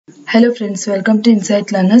Hello friends, welcome to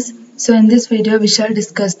Insight Learners. So in this video we shall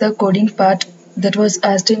discuss the coding part that was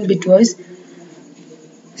asked in Bitwise.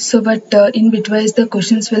 But in Bitwise the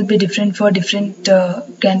questions will be different for different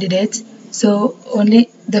candidates. So only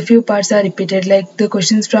the few parts are repeated, like the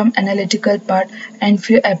questions from analytical part and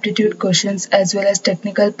few aptitude questions as well as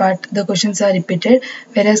technical part, the questions are repeated.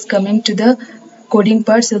 Whereas coming to the coding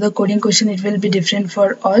part, so the coding question it will be different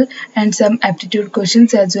for all, and some aptitude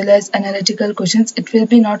questions as well as analytical questions it will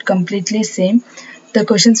be not completely same. The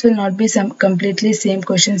questions will not be some completely same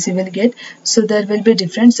questions you will get, so there will be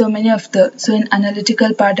different. So in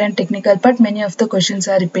analytical part and technical part many of the questions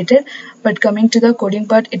are repeated, but coming to the coding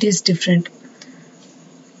part it is different.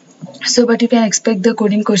 So but you can expect the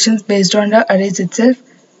coding questions based on the arrays itself.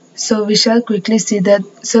 So we shall quickly see that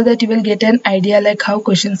so that you will get an idea like how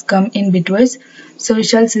questions come in Bitwise. So we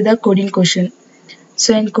shall see the coding question.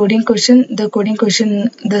 So in coding question,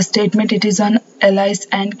 the statement it is on allies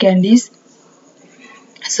and candies.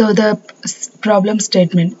 So the problem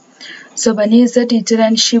statement. So Bunny is a teacher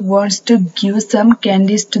and she wants to give some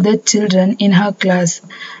candies to the children in her class.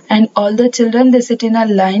 And all the children they sit in a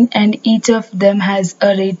line and each of them has a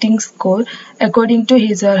rating score according to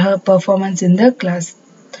his or her performance in the class.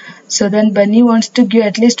 So then Bunny wants to give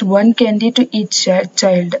at least one candy to each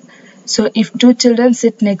child. So if two children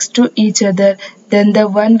sit next to each other, then the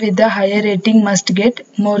one with the higher rating must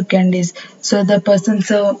get more candies. So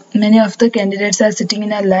many of the candidates are sitting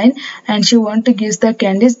in a line and she wants to give the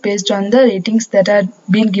candies based on the ratings that are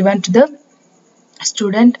being given to the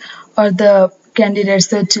student or the candidates,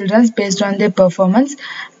 the children, based on their performance.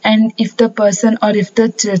 And if the person or if the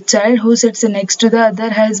child who sits next to the other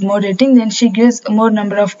has more rating, then she gives more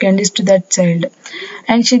number of candies to that child,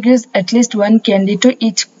 and she gives at least one candy to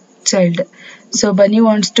each child. So Bunny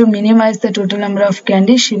wants to minimize the total number of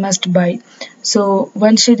candies she must buy. So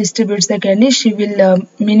once she distributes the candies, she will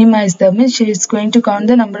minimize them, means she is going to count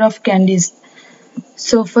the number of candies.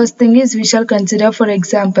 So first thing is we shall consider for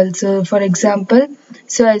example.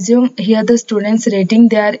 So assume here the students rating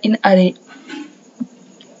they are in array.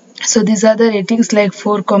 So these are the ratings like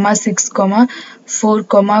 4, 6, 4,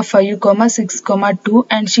 5, 6, 2,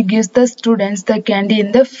 and she gives the students the candy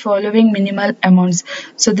in the following minimal amounts.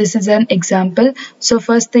 So this is an example. So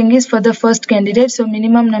first thing is for the first candidate, so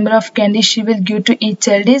minimum number of candies she will give to each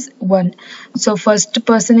child is 1. So first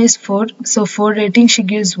person is 4, so 4 rating she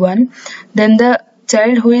gives 1. Then the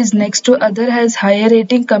child who is next to other has higher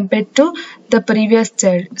rating compared to the previous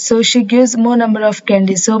child, so she gives more number of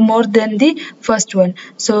candies, so more than the first one.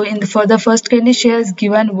 So for the first candy she has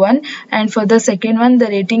given 1, and for the second one the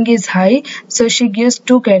rating is high, so she gives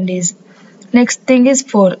 2 candies. Next thing is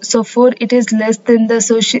 4. So 4 it is less than the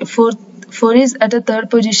 4 is at the third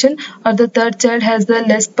position, or the third child has the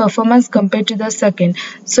less performance compared to the second,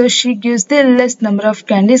 so she gives the less number of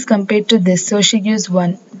candies compared to this, so she gives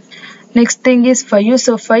 1. Next thing is 5.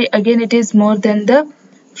 So 5 again it is more than the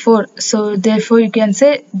 4. So therefore you can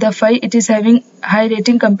say the 5 it is having high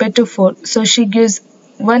rating compared to 4. So she gives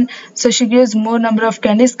 1. So she gives more number of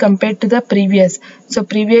candies compared to the previous. So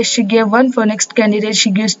previous she gave 1, for next candidate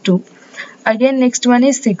she gives 2. Again next one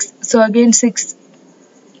is 6. So again 6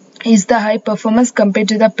 is the high performance compared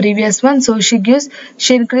to the previous one. So she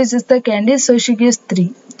increases the candies, so she gives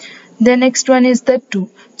 3. The next one is the 2.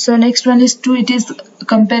 So next one is 2. It is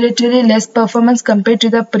comparatively less performance compared to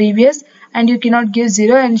the previous, and you cannot give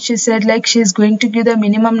 0, and she said like she is going to give the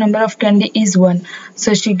minimum number of candy is 1.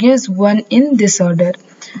 So she gives 1 in this order.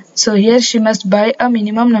 So here she must buy a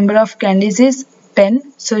minimum number of candies is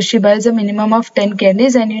 10. So she buys a minimum of 10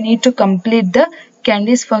 candies, and you need to complete the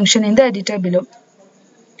candies function in the editor below.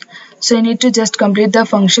 So you need to just complete the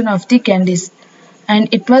function of the candies,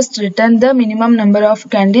 and it must return the minimum number of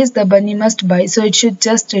candies the bunny must buy. So it should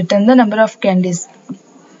just return the number of candies,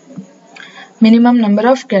 minimum number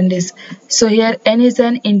of candies. So here n is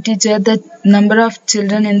an integer, the number of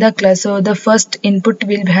children in the class. So the first input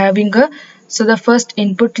will be having the first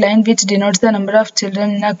input line which denotes the number of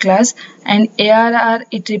children in a class, and ARR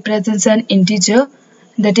it represents an integer,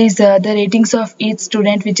 that is the ratings of each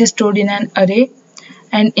student which is stored in an array,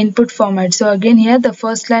 and input format. So again here the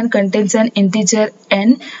first line contains an integer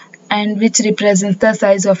n, and which represents the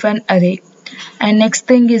size of an array. And next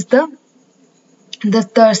thing is the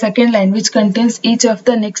second line which contains each of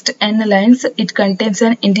the next n lines. It contains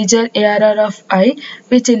an integer ARR of I,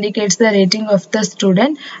 which indicates the rating of the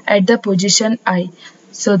student at the position I.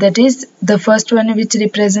 So that is the first one which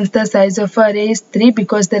represents the size of array is 3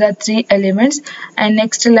 because there are 3 elements, and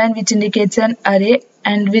next line which indicates an array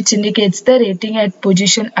and which indicates the rating at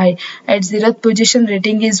position I. At 0th position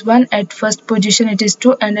rating is 1, at first position it is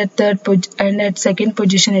 2, and at second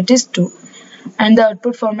position it is 2. And the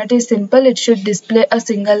output format is simple. It should display a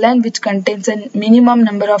single line which contains a minimum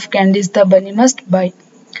number of candies the bunny must buy.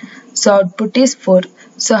 So output is 4.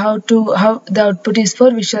 So how the output is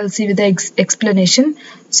 4, we shall see with the explanation.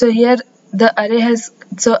 So here the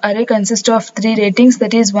array consists of 3 ratings,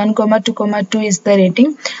 that is 1, 2, 2 is the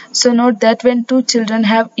rating. So note that when two children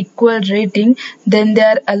have equal rating, then they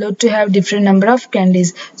are allowed to have different number of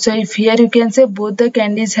candies. So if here you can say both the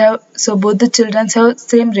children have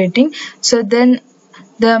same rating, so then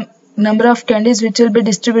the number of candies which will be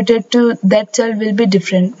distributed to that child will be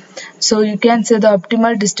different. So you can say the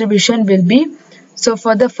optimal distribution will be, so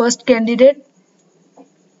for the first candidate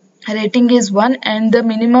rating is 1 and the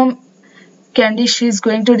minimum candy she is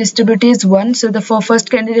going to distribute is 1. So the for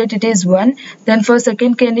first candidate it is 1. Then for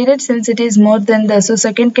second candidate, since it is more than the, so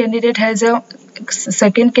second candidate has a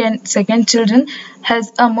second children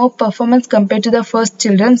has a more performance compared to the first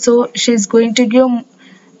children, so she is going to give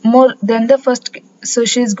more than the first, so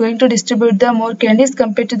she is going to distribute the more candies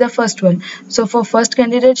compared to the first one. So for first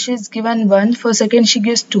candidate she is given 1, for second she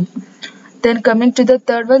gives 2. Then coming to the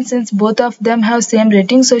third one, since both of them have same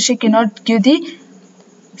rating, so she cannot give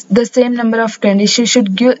the same number of candies. She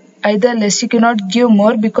should give either less, she cannot give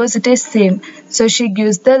more because it is same. So she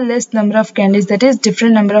gives the less number of candies, that is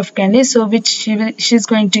different number of candies, so which she is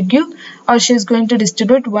going to give, or she is going to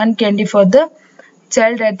distribute 1 candy for the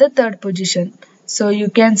child at the third position. So you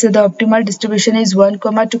can say the optimal distribution is 1,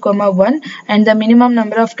 2, 1, and the minimum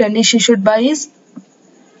number of candies she should buy is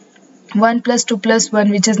 1 plus 2 plus 1,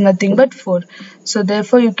 which is nothing but 4. So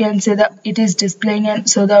therefore you can say that it is displaying, and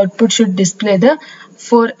so the output should display the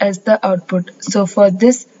 4 as the output. So for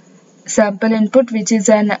this sample input, which is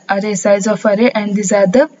an array, size of array, and these are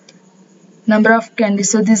the number of candies.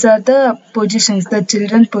 So these are the positions, the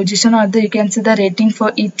children position, or you can see the rating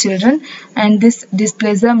for each children, and this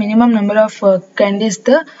displays the minimum number of candies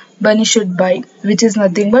the bunny should buy, which is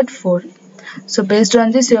nothing but 4. So based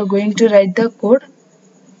on this you are going to write the code,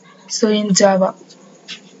 so in Java.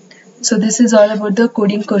 So this is all about the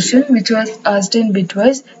coding question which was asked in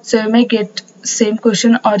Bitwise. So you may get same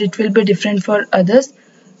question or it will be different for others,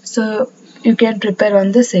 so you can prepare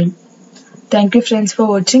on the same. Thank you friends for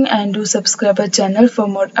watching, and do subscribe our channel for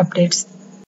more updates.